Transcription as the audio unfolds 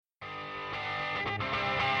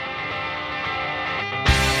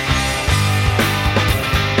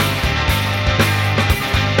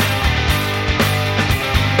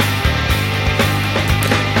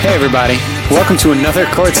Hey everybody, welcome to another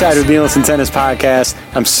Courtside with Nielsen Tennis podcast.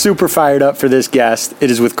 I'm super fired up for this guest.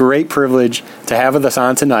 It is with great privilege to have with us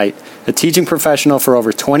on tonight a teaching professional for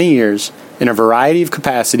over 20 years in a variety of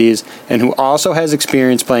capacities and who also has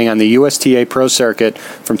experience playing on the USTA Pro Circuit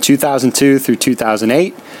from 2002 through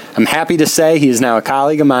 2008. I'm happy to say he is now a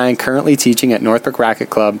colleague of mine currently teaching at Northbrook Racket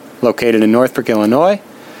Club located in Northbrook, Illinois.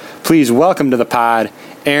 Please welcome to the pod,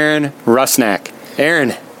 Aaron Rusnak.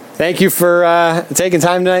 Aaron, thank you for taking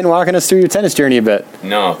time tonight and walking us through your tennis journey a bit.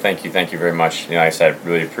 No, thank you very much. Like I said,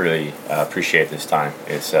 really appreciate this time.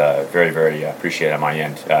 It's very appreciated on my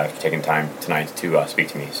end, taking time tonight to speak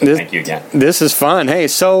to me. So thank you again. This is fun. Hey,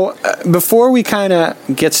 so before we kind of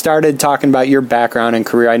get started talking about your background and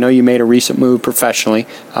career, I know you made a recent move professionally.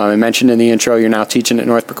 I mentioned in the intro you're now teaching at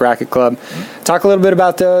Northbrook Racket Club. Mm-hmm. Talk a little bit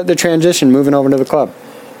about the transition, moving over to the club.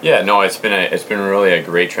 Yeah, no, it's been really a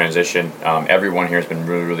great transition. Everyone here has been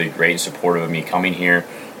really great and supportive of me coming here.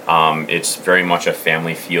 It's very much a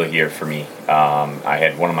family feel here for me. I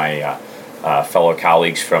had one of my fellow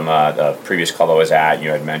colleagues from the previous club I was at. You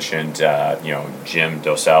had mentioned, Jim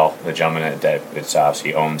Dosell, the gentleman that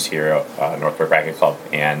obviously owns here Northbrook Racket Club,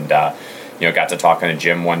 and got to talking to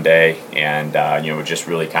Jim one day, and just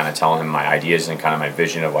really kind of telling him my ideas and kind of my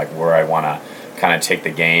vision of like where I want to kind of take the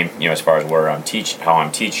game, as far as where I'm how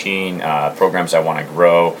I'm teaching, programs I want to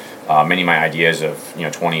grow, many of my ideas of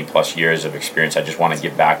 20 plus years of experience. I just want to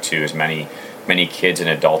give back to as many kids and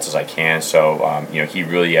adults as I can. So he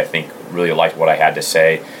really, I think, really liked what I had to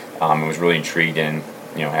say. And was really intrigued, and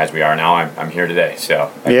as we are now, I'm here today.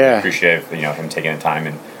 So I appreciate him taking the time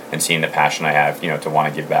and seeing the passion I have, to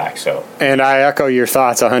want to give back. So, and I echo your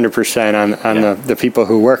thoughts 100% on the people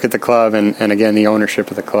who work at the club and again, the ownership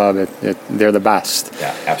of the club. They're the best.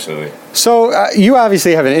 Yeah, absolutely. So you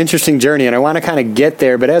obviously have an interesting journey, and I want to kind of get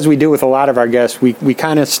there, but as we do with a lot of our guests, we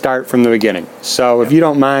kind of start from the beginning. So if you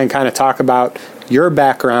don't mind, kind of talk about your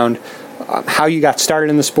background, how you got started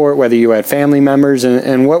in the sport, whether you had family members,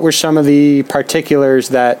 and what were some of the particulars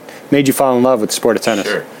that made you fall in love with the sport of tennis?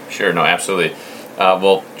 Sure. No, absolutely.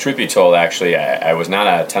 Well, truth be told, actually, I was not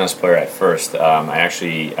a tennis player at first. I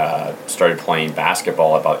actually started playing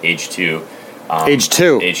basketball about age 2. Age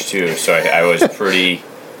 2? Age 2. So I was pretty,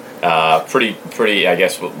 I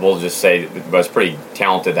guess we'll just say, I was pretty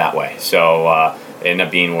talented that way. So it ended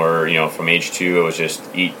up being where, from age 2, it was just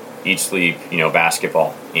eat, sleep,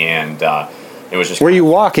 basketball. And it was just. Were you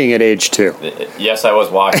walking at age 2? Yes, I was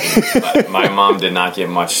walking. My mom did not get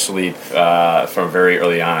much sleep from very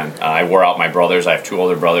early on. I wore out my brothers. I have 2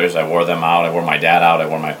 older brothers. I wore them out. I wore my dad out. I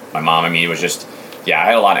wore my mom. I mean, it was just, I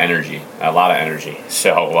had a lot of energy.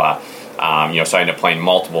 So, so I ended up playing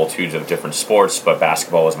multitudes of different sports, but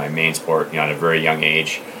basketball was my main sport, at a very young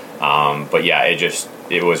age. But yeah,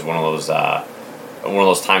 it was one of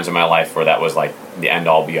those times in my life where that was like the end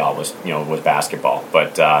all be all was basketball.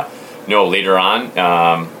 But later on,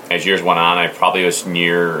 as years went on, I probably was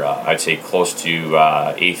near, I'd say close to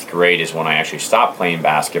 8th grade is when I actually stopped playing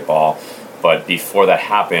basketball. But before that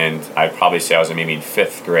happened, I'd probably say I was maybe in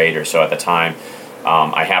 5th grade or so at the time.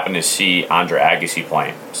 I happened to see Andre Agassi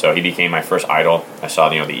playing. So he became my first idol. I saw,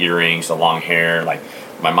 the earrings, the long hair. Like,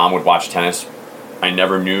 my mom would watch tennis. I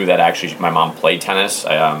never knew that actually my mom played tennis.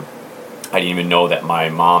 I didn't even know that my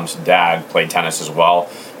mom's dad played tennis as well.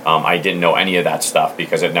 I didn't know any of that stuff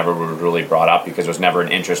because it never was really brought up because it was never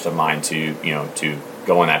an interest of mine to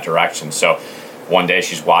go in that direction. So one day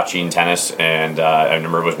she's watching tennis, and I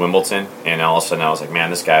remember it was Wimbledon, and all of a sudden I was like, man,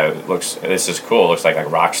 this is cool. It looks like a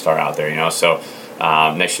rock star out there, So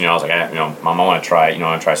next thing I was like, Mom, I want to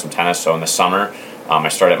try some tennis. So in the summer, I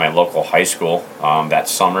started at my local high school that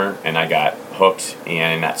summer, and I got hooked.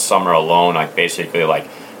 And in that summer alone, I basically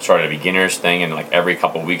started a beginner's thing, and every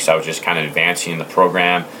couple of weeks I was just kind of advancing in the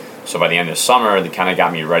program. So by the end of the summer, they kind of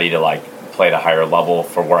got me ready to play at a higher level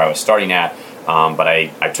for where I was starting at. But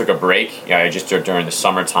I took a break. I just during the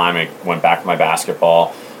summertime, I went back to my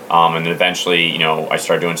basketball, and then eventually, I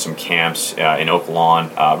started doing some camps in Oak Lawn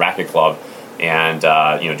Racket Club, and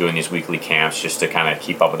doing these weekly camps just to kind of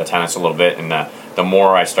keep up with the tennis a little bit. And the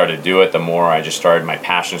more I started to do it, the more my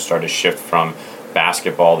passion started to shift from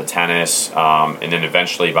basketball to tennis, and then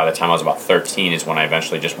eventually by the time I was about 13 is when I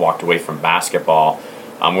eventually just walked away from basketball,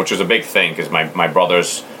 which was a big thing because my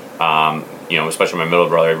brothers, especially my middle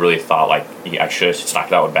brother, really thought I should have stuck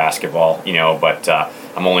it out with basketball, but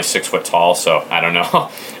I'm only 6 foot tall, so I don't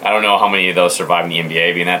know how many of those survive in the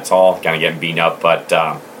NBA being that tall, kind of getting beaten up, but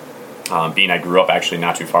I grew up actually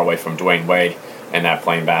not too far away from Dwayne Wade and that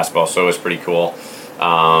playing basketball, so it was pretty cool.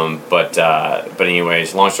 But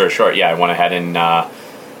anyways, long story short, I went ahead and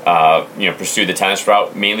pursued the tennis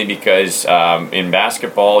route, mainly because in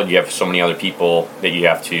basketball you have so many other people that you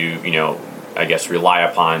have to, I guess, rely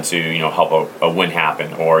upon to, help a win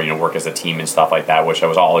happen, or, work as a team and stuff like that, which I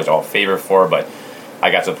was always all in favor for. But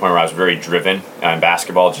I got to the point where I was very driven in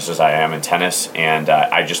basketball, just as I am in tennis. And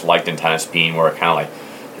I just liked in tennis being where kind of like,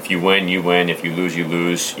 if you win, you win. If you lose, you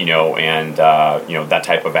lose, and that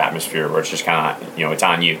type of atmosphere where it's just kind of, it's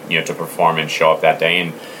on you, to perform and show up that day.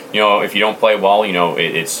 And, if you don't play well,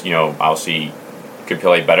 it's, obviously you could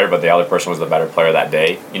play better, but the other person was the better player that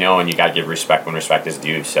day, and you got to give respect when respect is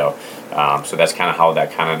due. So that's kind of how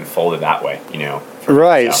that kind of unfolded that way,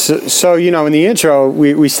 Right. So, in the intro,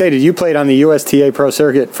 we stated you played on the USTA Pro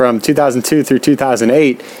Circuit from 2002 through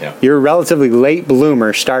 2008. Yeah. You're a relatively late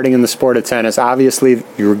bloomer starting in the sport of tennis. Obviously,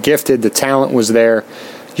 you were gifted. The talent was there.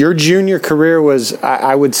 Your junior career was,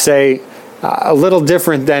 I would say, a little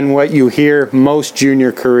different than what you hear most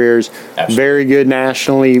junior careers. Absolutely. Very good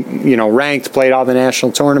nationally, ranked, played all the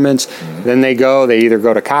national tournaments. Mm-hmm. Then they either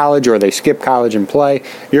go to college or they skip college and play.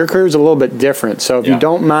 Your career is a little bit different. So if you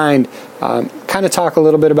don't mind, kind of talk a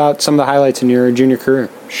little bit about some of the highlights in your junior career.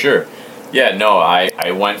 Sure. Yeah, no,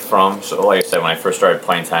 I went from, so like I said, when I first started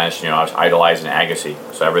playing tennis, I was idolizing Agassi.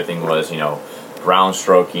 So everything was, ground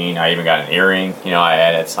stroking. I even got an earring, I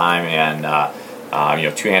had at the time, and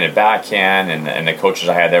two-handed backhand, and the coaches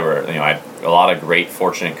I had there were, I had a lot of great,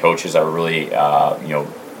 fortunate coaches that were really,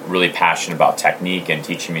 really passionate about technique and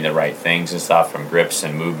teaching me the right things and stuff, from grips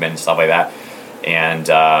and movement and stuff like that. And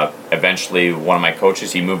eventually, one of my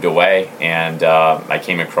coaches, he moved away, and I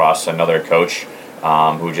came across another coach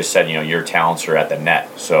who just said, your talents are at the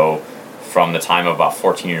net. So from the time of about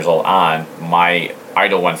 14 years old on, my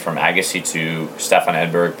idol went from Agassi to Stefan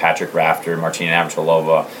Edberg, Patrick Rafter, Martina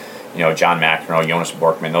Navratilova, John McEnroe, Jonas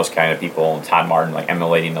Borkman, those kind of people, and Todd Martin, like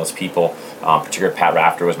emulating those people. Particularly Pat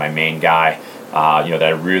Rafter was my main guy, that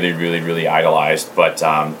I really, really, really idolized. But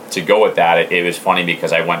to go with that, it was funny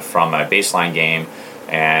because I went from a baseline game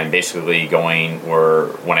and basically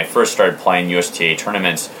when I first started playing USTA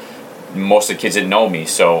tournaments, most of the kids didn't know me,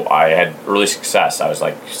 so I had early success. I was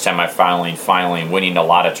like semi-finaling, finally, winning a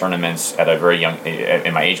lot of tournaments at a very young,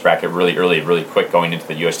 in my age bracket, really early, really quick, going into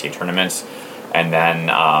the USTA tournaments. And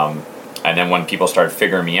then when people started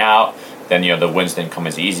figuring me out, then the wins didn't come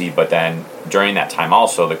as easy. But then during that time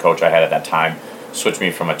also, the coach I had at that time switched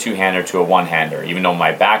me from a two-hander to a one-hander, even though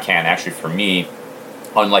my backhand actually for me,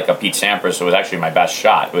 unlike a Pete Sampras, it was actually my best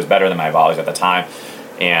shot. It was better than my volleys at the time.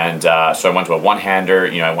 And so I went to a one-hander.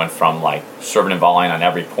 I went from like serving and volleying on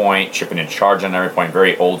every point, chipping and charging on every point,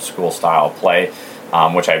 very old school style play,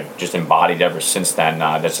 which I've just embodied ever since then.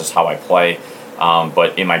 That's just how I play.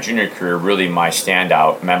 But in my junior career, really my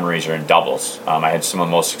standout memories are in doubles. I had some of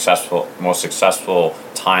the most successful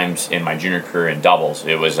times in my junior career in doubles.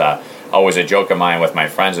 It was always a joke of mine with my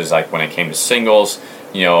friends, is like when it came to singles,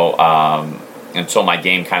 until my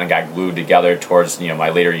game kind of got glued together towards my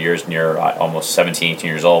later years, near almost 17, 18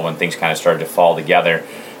 years old, when things kind of started to fall together.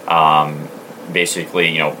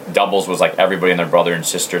 Basically, doubles was like everybody and their brother and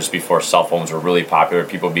sisters before cell phones were really popular.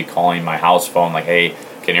 People would be calling my house phone like, hey,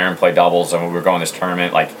 can Aaron play doubles? And when we were going to this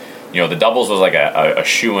tournament, like, the doubles was like a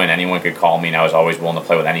shoo-in. Anyone could call me, and I was always willing to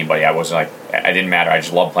play with anybody. I wasn't like, I didn't matter. I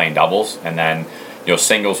just loved playing doubles. And then,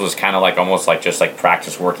 singles was kind of like almost like just like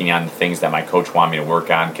practice working on the things that my coach wanted me to work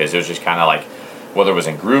on, because it was just kind of like, whether it was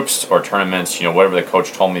in groups or tournaments, whatever the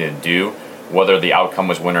coach told me to do, whether the outcome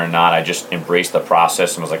was win or not, I just embraced the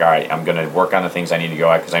process and was like, all right, I'm going to work on the things I need to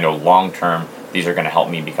go at, because I know long-term these are going to help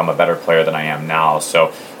me become a better player than I am now.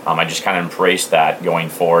 So I just kind of embraced that going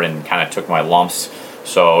forward and kind of took my lumps.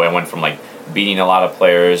 So I went from like beating a lot of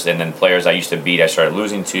players, and then players I used to beat I started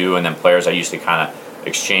losing to, and then players I used to kind of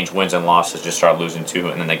exchange wins and losses just started losing to,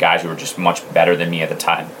 and then the guys who were just much better than me at the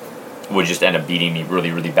time would just end up beating me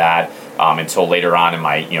really, really bad, until later on in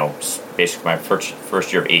my, basically my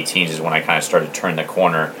first year of 18s is when I kind of started to turn the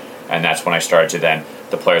corner, and that's when I started to then,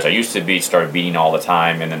 the players I used to beat started beating all the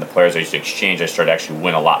time, and then the players I used to exchange, I started to actually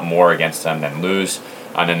win a lot more against them than lose,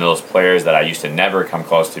 and then those players that I used to never come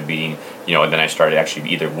close to beating, and then I started actually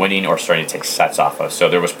either winning or starting to take sets off of. So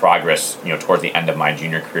there was progress, towards the end of my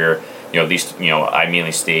junior career, at least, I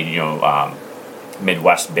mainly stayed,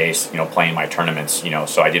 Midwest based, playing my tournaments,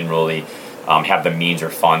 so I didn't really have the means or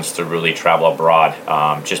funds to really travel abroad,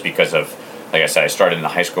 just because of, like I said, I started in the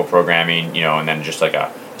high school programming, and then just like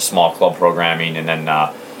a small club programming, and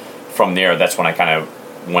then from there, that's when I kind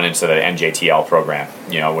of went into the NJTL program,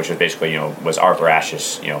 which was basically, was Arthur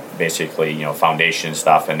Ashe's, basically, foundation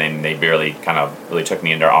stuff, and then they barely kind of really took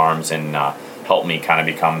me in their arms and helped me kind of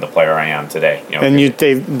become the player I am today. And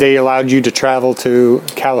they allowed you to travel to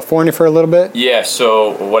California for a little bit? Yeah,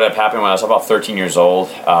 so what had happened when I was about 13 years old,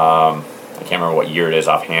 I can't remember what year it is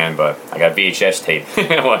offhand, but I got VHS tape,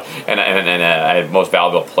 and I had most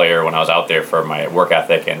valuable player when I was out there for my work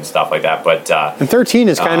ethic and stuff like that. But and 13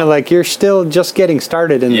 is kind of like you're still just getting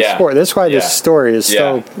started in the sport. That's why this story is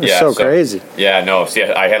so crazy. Yeah, no. See,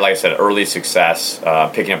 I had, like I said, early success,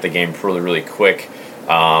 picking up the game really quick.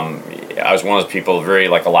 I was one of those people,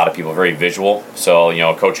 like a lot of people, very visual. So,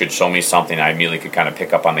 a coach would show me something, I immediately could kind of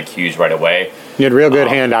pick up on the cues right away. You had real good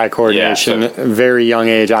hand-eye coordination, very young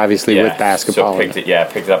age, obviously, with basketball. So picked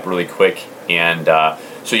it up really quick. And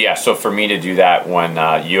so for me to do that when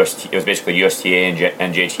it was basically USTA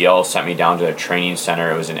and JTL sent me down to a training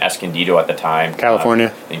center. It was in Escondido at the time.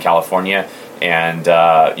 California. In California. And,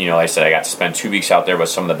 like I said, I got to spend 2 weeks out there with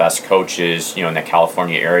some of the best coaches, in the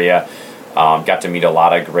California area. Got to meet a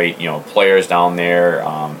lot of great, players down there.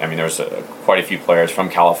 There was quite a few players from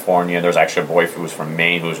California. There was actually a boy who was from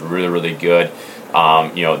Maine who was really good.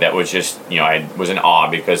 That was just, I was in awe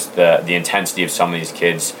because the intensity of some of these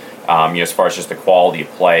kids, as far as just the quality of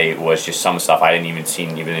play, was just some stuff I didn't even see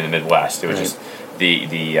even in the Midwest. It was just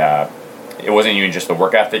it wasn't even just the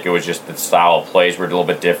work ethic. It was just the style of plays were a little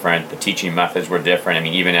bit different. The teaching methods were different.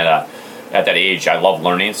 Even at that age, I love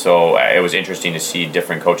learning, so it was interesting to see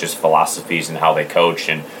different coaches' philosophies and how they coach,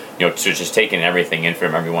 and so just taking everything in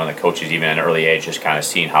from every one of the coaches, even at an early age, just kind of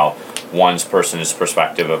seeing how one's person's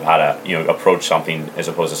perspective of how to approach something as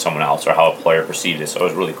opposed to someone else, or how a player perceived it. So it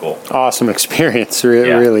was really cool. Awesome experience, it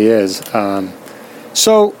really is.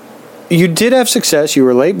 So you did have success. You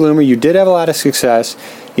were a late bloomer. You did have a lot of success.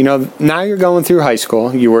 Now you're going through high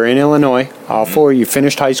school. You were in Illinois. All four. You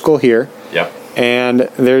finished high school here. Yep. And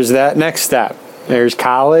there's that next step. There's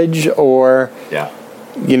college, or,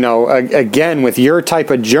 again, with your type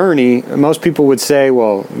of journey, most people would say,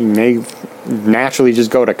 well, you may naturally just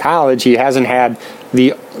go to college. He hasn't had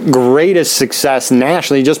the greatest success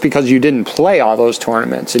nationally just because you didn't play all those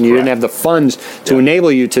tournaments and you didn't have the funds to enable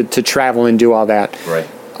you to travel and do all that. Right.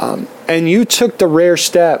 And you took the rare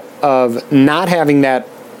step of not having that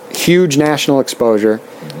huge national exposure.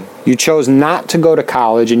 You chose not to go to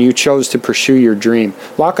college, and you chose to pursue your dream.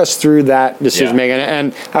 Walk us through that decision-making.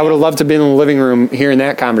 And I would have loved to be in the living room hearing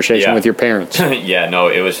that conversation with your parents.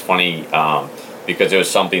 It was funny because it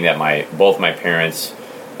was something that both my parents,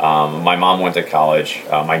 my mom went to college.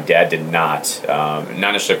 My dad did not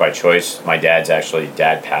necessarily by choice. My dad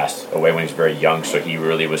passed away when he was very young, so he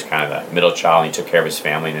really was kind of the middle child, and he took care of his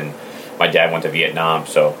family. And my dad went to Vietnam.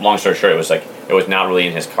 So long story short, it was not really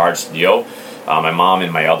in his cards to go. My mom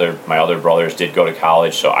and my other brothers did go to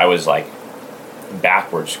college, so I was like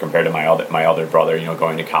backwards compared to my other brother,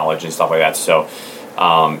 going to college and stuff like that. So,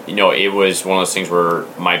 it was one of those things where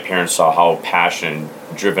my parents saw how passion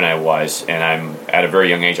driven I was, and I'm at a very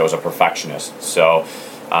young age I was a perfectionist. So,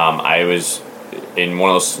 I was in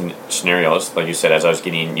one of those scenarios, like you said, as I was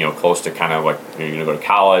getting close to kind of like, you're going to go to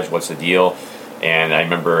college, what's the deal? And I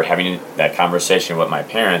remember having that conversation with my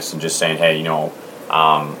parents and just saying, hey,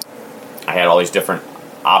 I had all these different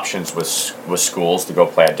options with schools to go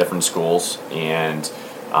play at different schools, and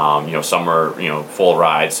some were full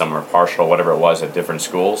ride, some were partial, whatever it was at different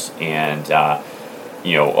schools, and a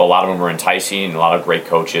lot of them were enticing, and a lot of great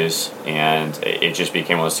coaches, and it just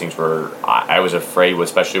became one of those things where I was afraid,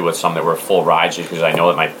 especially with some that were full rides, just because I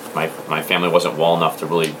know that my family wasn't well enough to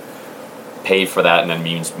really pay for that, and then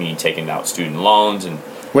means me taking out student loans and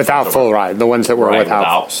without full ride, the ones that were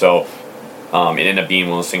without. So. It ended up being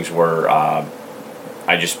one of those things where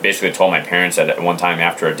I just basically told my parents at one time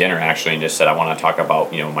after a dinner, actually, and just said, I want to talk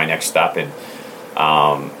about, my next step. And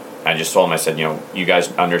I just told them, I said, you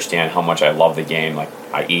guys understand how much I love the game. Like,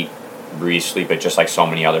 I eat, breathe, sleep it just like so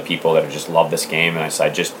many other people that just love this game. And I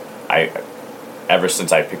said, ever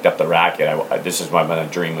since I picked up the racket, this is my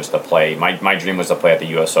dream was to play. My dream was to play at the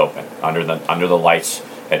U.S. Open under the lights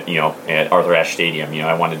at Arthur Ashe Stadium.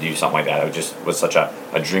 I wanted to do something like that. It just was such a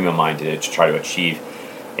dream of mine to try to achieve.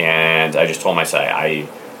 And I just told myself,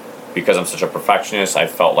 because I'm such a perfectionist, I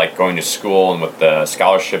felt like going to school and with the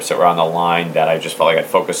scholarships that were on the line, that I just felt like I'd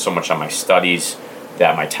focus so much on my studies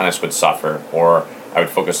that my tennis would suffer, or I would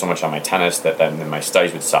focus so much on my tennis that then my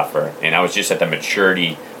studies would suffer. And I was just at the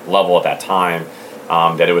maturity level at that time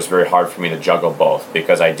that it was very hard for me to juggle both,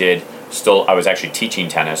 because I was actually teaching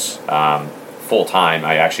tennis full time.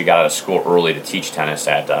 I actually got out of school early to teach tennis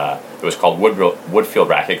at it was called Woodfield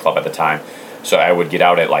Racket Club at the time. So I would get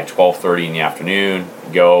out at like 12:30 in the afternoon,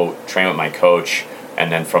 go train with my coach,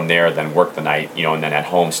 and then from there, then work the night, and then at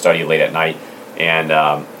home study late at night. And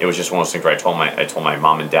it was just one of those things where I told my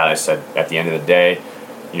mom and dad, I said, at the end of the day,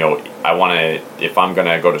 I want to, if I'm going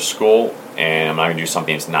to go to school and I'm not going to do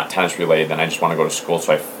something that's not tennis related, then I just want to go to school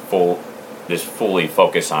so I fully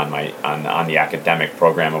focus on on the academic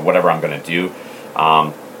program of whatever I'm going to do,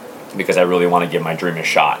 because I really want to give my dream a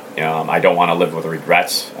shot. I don't want to live with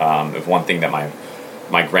regrets. If one thing that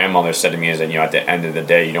my grandmother said to me is that, at the end of the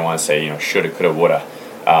day, you don't want to say, shoulda, coulda, woulda.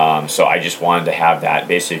 So I just wanted to have that,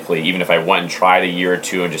 basically, even if I went and tried a year or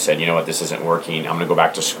two and just said, this isn't working, I'm going to go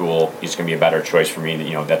back to school, it's going to be a better choice for me.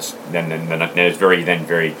 Then it's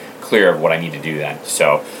very clear of what I need to do then.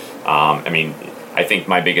 So, I think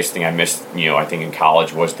my biggest thing I missed, I think in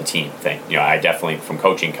college was the team thing. I definitely, from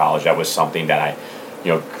coaching college, that was something that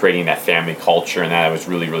creating that family culture, and that it was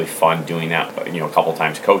really, really fun doing that, a couple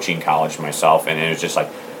times coaching college myself. And it was just like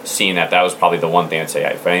seeing that was probably the one thing I'd say,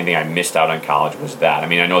 if anything I missed out on college was that. I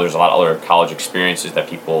know there's a lot of other college experiences that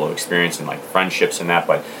people experience and like friendships and that,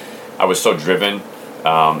 but I was so driven.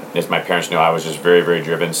 As my parents knew, I was just very, very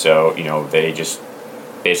driven. So, they just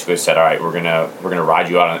basically said, all right, we're gonna ride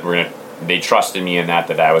you out. They trusted me in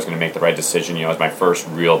that I was going to make the right decision. It was my first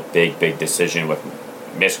real big decision with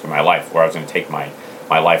basically my life, where I was going to take my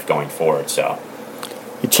life going forward. So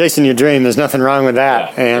you're chasing your dream. There's nothing wrong with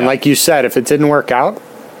that. Yeah, and like you said, if it didn't work out,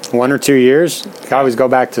 1 or 2 years, you can always go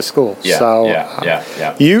back to school. Yeah, so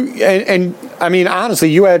You and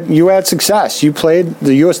honestly, you had success. You played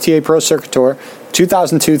the USTA Pro Circuit Tour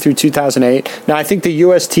 2002 through 2008. Now I think the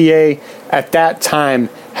USTA at that time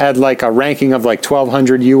had like a ranking of like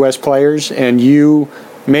 1,200 U.S. players, and you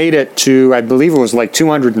made it to, I believe it was like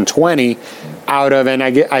 220 out of, and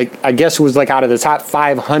I guess it was like out of the top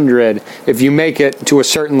 500. If you make it to a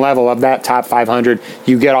certain level of that top 500,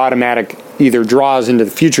 you get automatic either draws into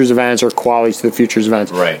the futures events or qualities to the futures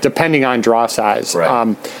events, right, depending on draw size.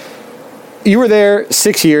 Right. You were there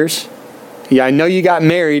 6 years. Yeah, I know you got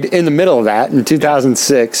married in the middle of that in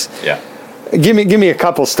 2006. Yeah. Give me a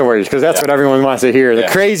couple stories, because that's what everyone wants to hear. The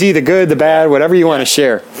crazy, the good, the bad, whatever you want to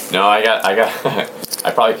share. No, I got I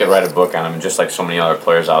probably could write a book on them, just like so many other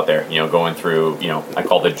players out there, going through, I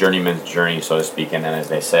call it the journeyman's journey, so to speak, and then as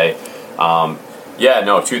they say.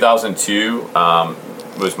 2002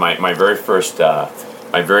 was my very first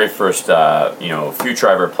future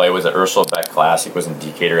I ever played was at Ursula Beck Classic. It was in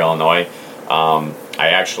Decatur, Illinois.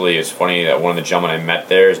 It's funny that one of the gentlemen I met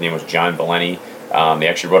there, his name was John Valenti. They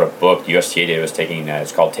actually wrote a book USTA Day was taking.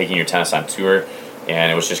 It's called Taking Your Tennis on Tour,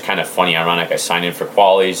 and it was just kind of funny, ironic. I signed in for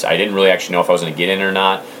qualies. I didn't really actually know if I was going to get in or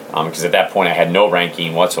not, because at that point I had no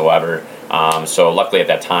ranking whatsoever. So luckily at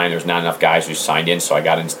that time there was not enough guys who signed in, so I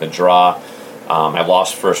got into the draw. I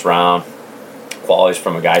lost first round qualies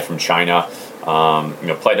from a guy from China.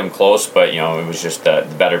 Played him close, but it was just the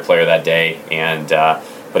better player that day. And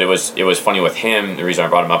but it was funny with him. The reason I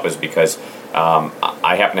brought him up is because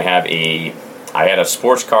I happen to have I had a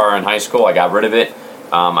sports car in high school. I got rid of it.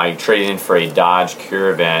 I traded in for a Dodge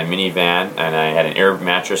Caravan minivan, and I had an air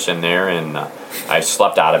mattress in there, and I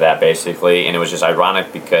slept out of that basically. And it was just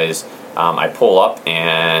ironic because I pull up,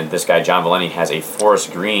 and this guy John Valenti has a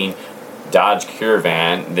forest green Dodge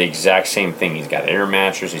Caravan, the exact same thing. He's got an air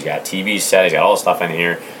mattress, he's got a TV set, he's got all the stuff in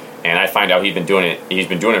here. And I find out he's been doing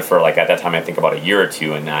it for, like, at that time, I think about a year or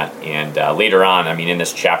two in that. And later on, in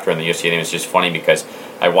this chapter in the USTA, it was just funny because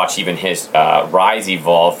I watched even his rise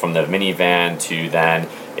evolve from the minivan to then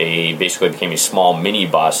basically became a small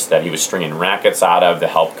minibus that he was stringing rackets out of to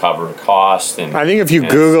help cover costs. And I think if you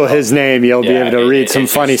Google his name, you'll be able to read some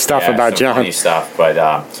funny stuff about John. Funny stuff,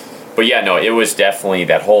 but yeah, no, it was definitely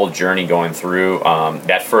that whole journey going through.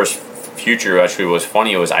 That first future actually was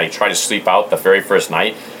funny. I tried to sleep out the very first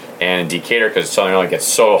night. And in Decatur, because Southern Illinois gets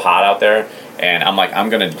so hot out there, and I'm like,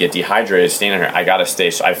 I'm going to get dehydrated staying here. I got to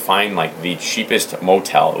stay. So I find, like, the cheapest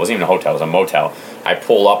motel. It wasn't even a hotel. It was a motel. I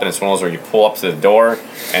pull up, and it's one of those where you pull up to the door,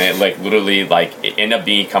 and it, like, literally, like, it ended up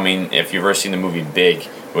becoming, if you've ever seen the movie Big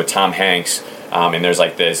with Tom Hanks, and there's,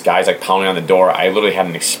 like, this guy's, like, pounding on the door. I literally had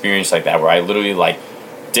an experience like that where I literally, like,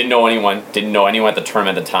 didn't know anyone at the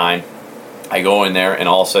tournament at the time. I go in there, and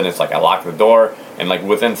all of a sudden, it's like I lock the door, and like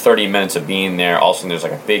within 30 minutes of being there, all of a sudden there's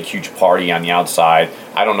like a big, huge party on the outside.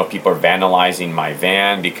 I don't know if people are vandalizing my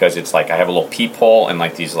van because it's like I have a little peephole and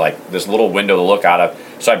like this little window to look out of.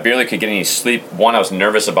 So I barely could get any sleep. One, I was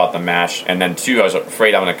nervous about the match, and then two, I was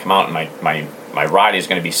afraid I'm going to come out and my ride is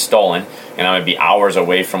going to be stolen, and I'm going to be hours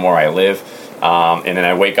away from where I live. And then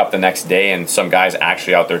I wake up the next day, and some guy's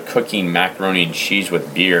actually out there cooking macaroni and cheese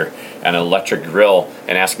with beer and an electric grill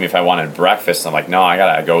and asking me if I wanted breakfast. I'm like, no, I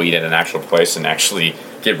got to go eat at an actual place and actually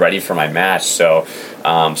get ready for my match. So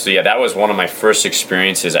So yeah, that was one of my first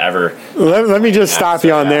experiences ever. Let me just stop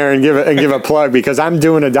you on there and give a plug, because I'm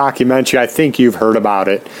doing a documentary. I think you've heard about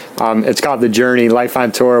it. It's called The Journey: Life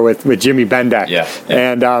on Tour with Jimmy Bendeck. Yeah.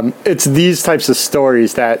 And it's these types of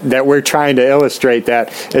stories that we're trying to illustrate,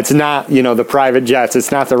 that it's not, the private jets,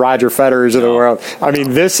 it's not the Roger Federers of the world. I mean,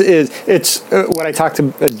 it's what I talk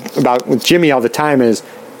about with Jimmy all the time is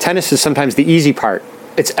tennis is sometimes the easy part.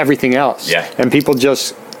 It's everything else. Yeah. And people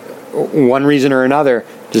just, one reason or another,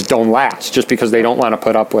 just don't last just because they don't want to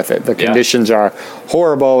put up with it. The conditions are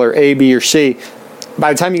horrible, or A, B, or C.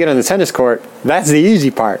 By the time you get on the tennis court, that's the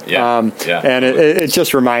easy part. And it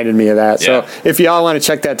just reminded me of that. So if you all want to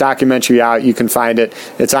check that documentary out, you can find it.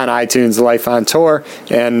 It's on iTunes, Life on Tour,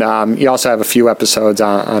 and you also have a few episodes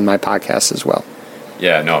on my podcast as well.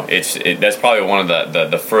 Yeah, no, that's probably one of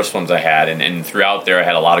the first ones I had, and throughout there I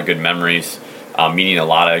had a lot of good memories, meeting a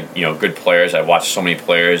lot of good players. I watched so many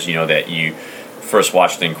players that you first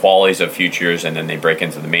watched in qualies of futures, and then they break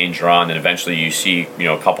into the main draw, and then eventually you see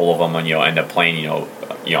a couple of them, and end up playing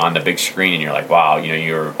on the big screen, and you're like, wow,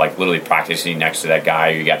 you're like literally practicing next to that guy.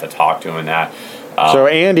 You got to talk to him and that. So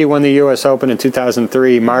Andy won the U.S. Open in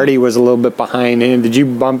 2003. Marty was a little bit behind him. Did you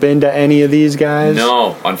bump into any of these guys?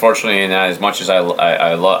 No, unfortunately, and as much as I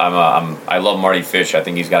love Marty Fish, I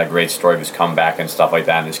think he's got a great story of his comeback and stuff like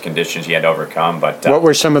that, and his conditions he had to overcome. But what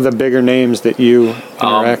were some of the bigger names that you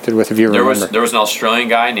interacted with, if you remember? There was an Australian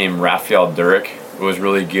guy named Rafael Durick, who was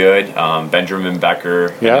really good. Benjamin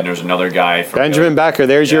Becker. Yeah. And there's another guy. Benjamin Becker.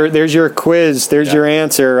 There's your quiz. There's your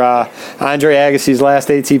answer. Andre Agassi's last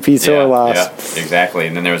ATP Tour loss. Yeah, exactly.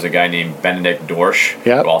 And then there was a guy named Benedict Dorsch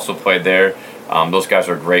who also played there. Those guys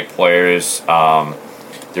are great players.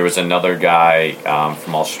 There was another guy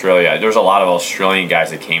from Australia. There was a lot of Australian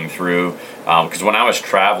guys that came through. Because when I was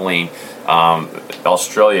traveling,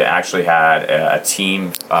 Australia actually had a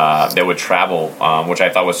team that would travel, which I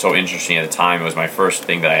thought was so interesting at the time. It was my first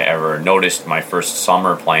thing that I ever noticed. My first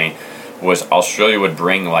summer playing was Australia would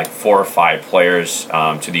bring like 4 or 5 players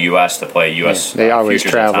to the U.S. to play U.S. They always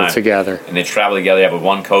travel together, and they travel together. They have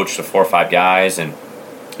one coach to 4 or 5 guys, and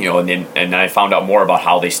and then I found out more about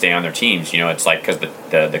how they stay on their teams. It's like because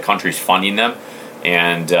the country's funding them.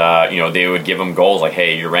 And, they would give them goals like,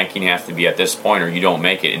 hey, your ranking has to be at this point or you don't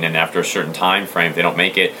make it. And then after a certain time frame, if they don't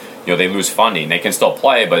make it, they lose funding. They can still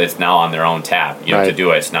play, but it's now on their own tab, to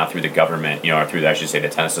do it. It's not through the government, or through, I should say, the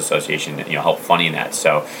Tennis Association, help funding that.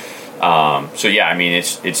 So yeah, I mean,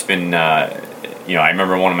 it's been, I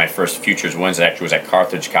remember one of my first futures wins actually was at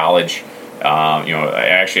Carthage College. I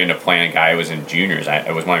actually ended up playing a guy who was in juniors.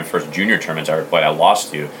 It was one of my first junior tournaments I ever played. I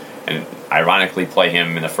lost to. And ironically play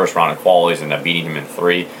him in the first round of qualies and ended up beating him in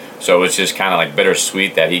 3. So it was just kind of like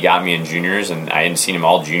bittersweet that he got me in juniors, and I hadn't seen him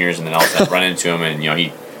all juniors, and then all of a sudden run into him, and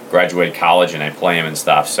he graduated college, and I play him and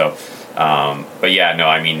stuff. So, but yeah, no,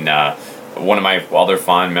 I mean, one of my other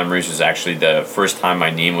fond memories was actually the first time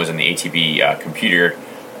my name was in the ATP computer.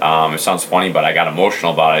 It sounds funny, but I got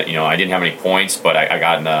emotional about it. I didn't have any points, but I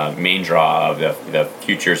got in the main draw of the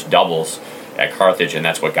futures doubles at Carthage, and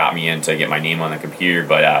that's what got me in to get my name on the computer.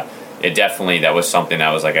 But it definitely, that was something that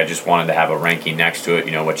was like, I just wanted to have a ranking next to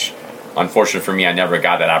it, which unfortunately for me, I never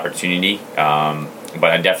got that opportunity. But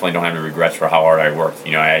I definitely don't have any regrets for how hard I worked.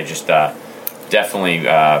 I just definitely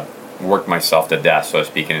worked myself to death, so to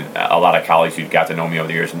speak. And a lot of colleagues who got to know me over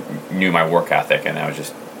the years knew my work ethic, and I was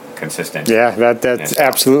just consistent. Yeah, that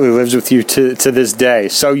absolutely lives with you to this day.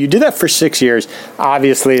 So you did that for 6 years.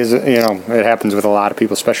 Obviously, as it happens with a lot of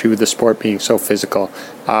people, especially with the sport being so physical,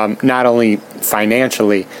 not only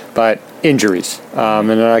financially, but injuries. And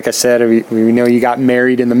like I said, we know you got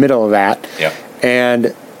married in the middle of that. Yep.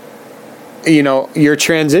 And, your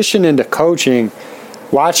transition into coaching,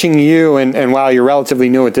 watching you, and while you're relatively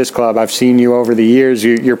new at this club, I've seen you over the years,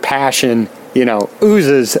 your passion,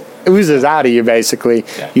 oozes out of you, basically.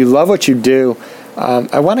 Yeah. You love what you do.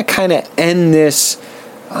 I want to kind of end this.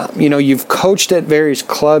 You've coached at various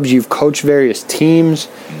clubs. You've coached various teams.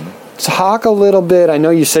 Mm-hmm. Talk a little bit. I know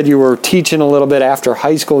you said you were teaching a little bit after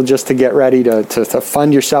high school just to get ready to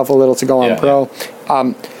fund yourself a little to go on pro.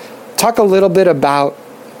 Yeah. Talk a little bit about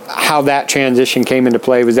how that transition came into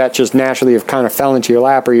play. Was that just naturally it kind of fell into your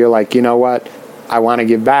lap, or you're like, you know what? I want to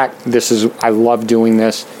give back. I love doing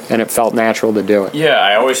this, and it felt natural to do it. Yeah,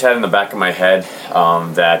 I always had in the back of my head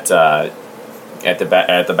that at the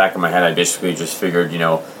back of my head, I basically just figured,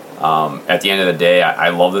 at the end of the day, I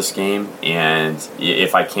love this game, and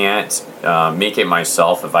if I can't make it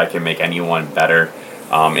myself, if I can make anyone better,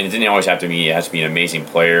 and it didn't always have to be. It has to be an amazing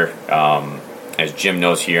player, as Jim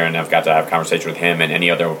knows here, and I've got to have conversation with him and any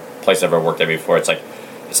other place I've ever worked at before. It's like,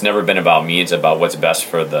 it's never been about me. It's about what's best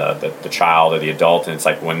for the child or the adult. And it's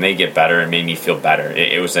like when they get better, it made me feel better.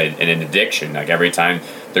 It was an addiction. Like every time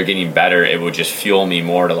they're getting better, it would just fuel me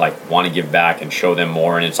more to like want to give back and show them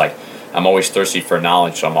more. And it's like I'm always thirsty for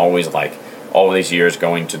knowledge, so I'm always like all these years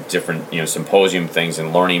going to different symposium things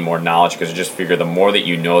and learning more knowledge, because I just figure the more that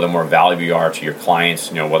you know, the more valuable you are to your clients.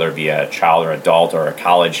 Whether it be a child or adult or a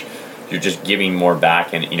college, you're just giving more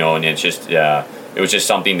back, and and it's just it was just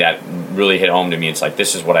something that really hit home to me. It's like,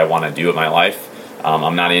 this is what I want to do with my life.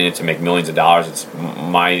 I'm not in it to make millions of dollars. It's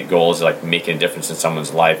my goal is like making a difference in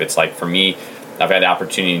someone's life. It's like, for me, I've had the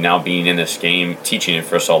opportunity now being in this game, teaching it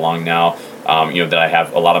for so long now, that I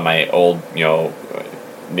have a lot of my old,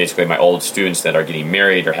 basically my old students that are getting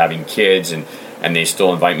married or having kids, and they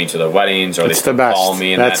still invite me to their weddings, or they still call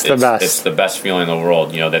me. And that's the best. It's the best feeling in the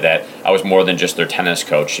world, that I was more than just their tennis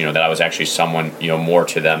coach, that I was actually someone, more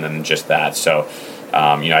to them than just that. So,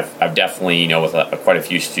 I've definitely, with quite a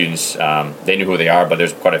few students, they knew who they are, but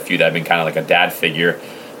there's quite a few that have been kind of like a dad figure.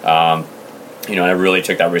 And I really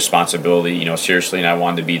took that responsibility, seriously, and I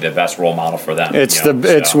wanted to be the best role model for them.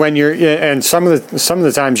 It's when you're, and some of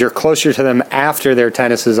the times you're closer to them after their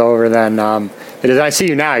tennis is over than it is. I see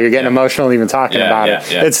you now. You're getting emotional even talking about it.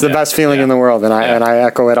 It's the best feeling in the world, and I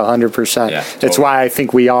echo it 100%. Totally. It's why I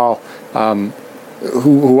think we all,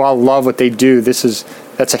 who all love what they do,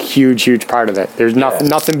 that's a huge part of it. There's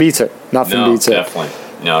nothing beats it. Nothing beats it.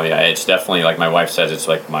 Definitely. No, yeah, it's definitely, like my wife says, it's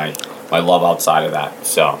like my love outside of that.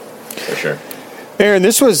 So, for sure. Aaron,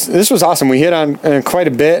 this was awesome. We hit on quite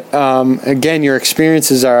a bit. Again, your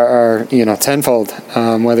experiences are tenfold.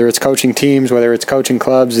 Whether it's coaching teams, whether it's coaching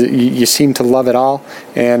clubs, you seem to love it all.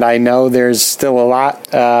 And I know there's still a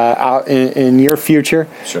lot out in your future.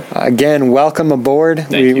 Sure. Again, welcome aboard.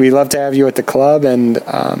 We love to have you at the club, and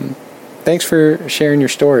thanks for sharing your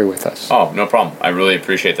story with us. Oh, no problem. I really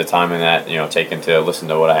appreciate the time and that taken to listen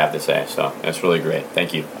to what I have to say. So it's really great.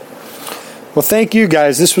 Thank you. Well, thank you,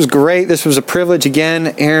 guys. This was great. This was a privilege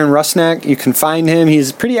again. Aaron Rusnak, you can find him.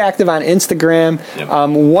 He's pretty active on Instagram. Yep.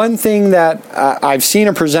 One thing that I've seen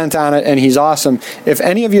him present on it, and he's awesome. If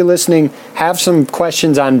any of you listening have some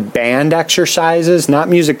questions on band exercises, not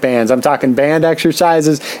music bands, I'm talking band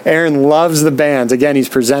exercises. Aaron loves the bands. Again, he's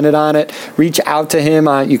presented on it. Reach out to him.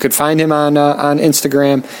 You could find him on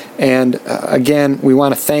Instagram. And again, we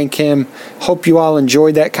want to thank him. Hope you all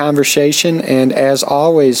enjoyed that conversation. And as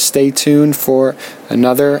always, stay tuned for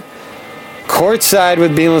another Courtside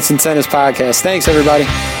with Beanless and Tennis podcast. Thanks,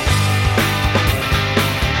 everybody.